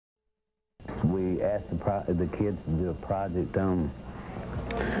we asked the kids to do a project on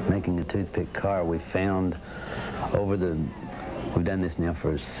making a toothpick car. We found we've done this now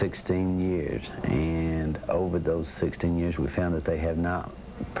for 16 years, and over those 16 years we found that they have not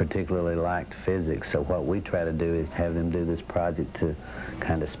particularly liked physics. So what we try to do is have them do this project to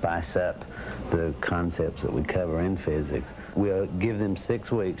kind of spice up the concepts that we cover in physics. We'll give them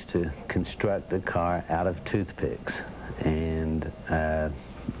 6 weeks to construct a car out of toothpicks, and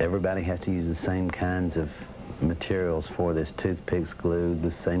everybody has to use the same kinds of materials for this: toothpicks, glue,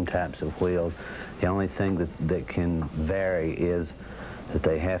 the same types of wheels. The only thing that can vary is that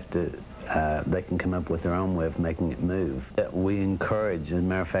they have to they can come up with their own way of making it move. We encourage, as a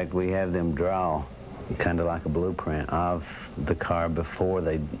matter of fact, we have them draw kind of like a blueprint of the car before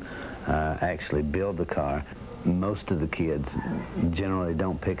they actually build the car. Most of the kids generally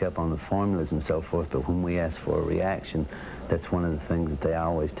don't pick up on the formulas and so forth, but when we ask for a reaction, that's one of the things that they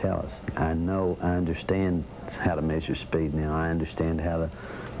always tell us. I understand how to measure speed now. I understand how to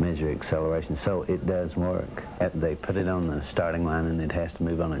measure acceleration, so it does work. They put it on the starting line and it has to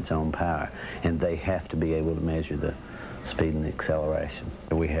move on its own power, and they have to be able to measure the speed and the acceleration.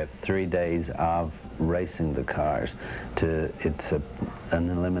 We have 3 days of racing the cars. It's an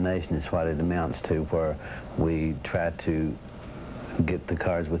elimination is what it amounts to, where we try to get the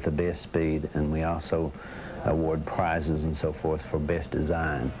cars with the best speed, and we also award prizes and so forth for best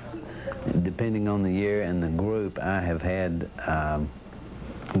design. Depending on the year and the group, I have had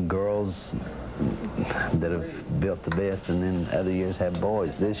girls that have built the best, and then other years have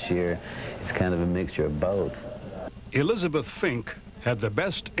boys. This year it's kind of a mixture of both. Elizabeth Fink had the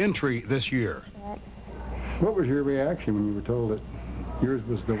best entry this year. What was your reaction when you were told that yours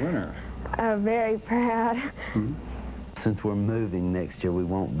was the winner? Very proud. Mm-hmm. Since we're moving next year, we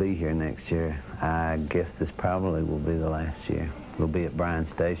won't be here next year. I guess this probably will be the last year. We'll be at Bryan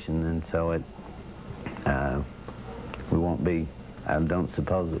Station, and so we won't be, I don't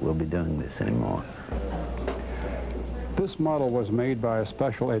suppose that we'll be doing this anymore. This model was made by a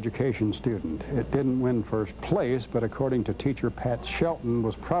special education student. It didn't win first place, but according to teacher Pat Shelton,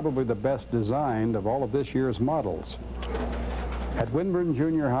 was probably the best designed of all of this year's models. At Winburn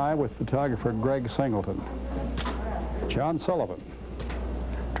Junior High with photographer Greg Singleton, John Sullivan,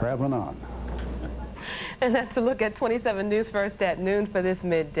 traveling on. And that's a look at 27 News First at noon for this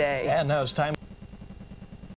midday. And now it's time.